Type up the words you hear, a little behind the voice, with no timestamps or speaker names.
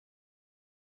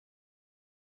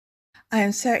I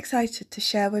am so excited to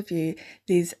share with you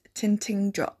these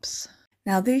tinting drops.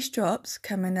 Now these drops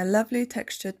come in a lovely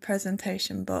textured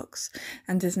presentation box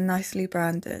and is nicely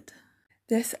branded.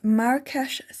 This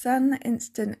Marrakech Sun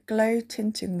Instant Glow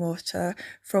Tinting Water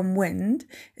from Whind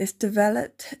is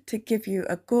developed to give you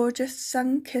a gorgeous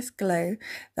sun-kissed glow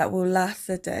that will last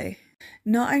a day.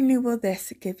 Not only will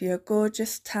this give you a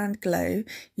gorgeous tanned glow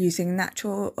using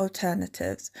natural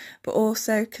alternatives, but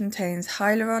also contains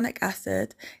hyaluronic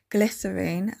acid,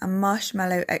 glycerin and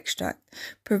marshmallow extract,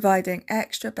 providing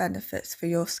extra benefits for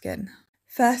your skin.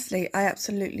 Firstly, I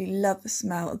absolutely love the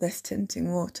smell of this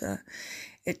tinting water.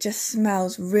 It just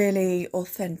smells really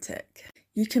authentic.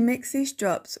 You can mix these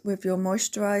drops with your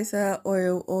moisturiser,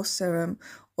 oil or serum,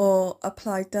 or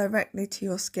apply directly to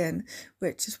your skin,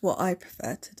 which is what I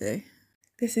prefer to do.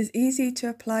 This is easy to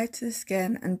apply to the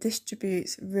skin and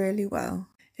distributes really well.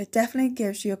 It definitely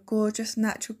gives you a gorgeous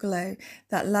natural glow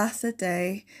that lasts a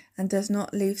day and does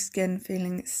not leave skin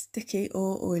feeling sticky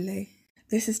or oily.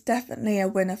 This is definitely a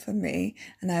winner for me,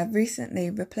 and I have recently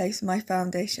replaced my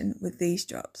foundation with these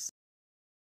drops.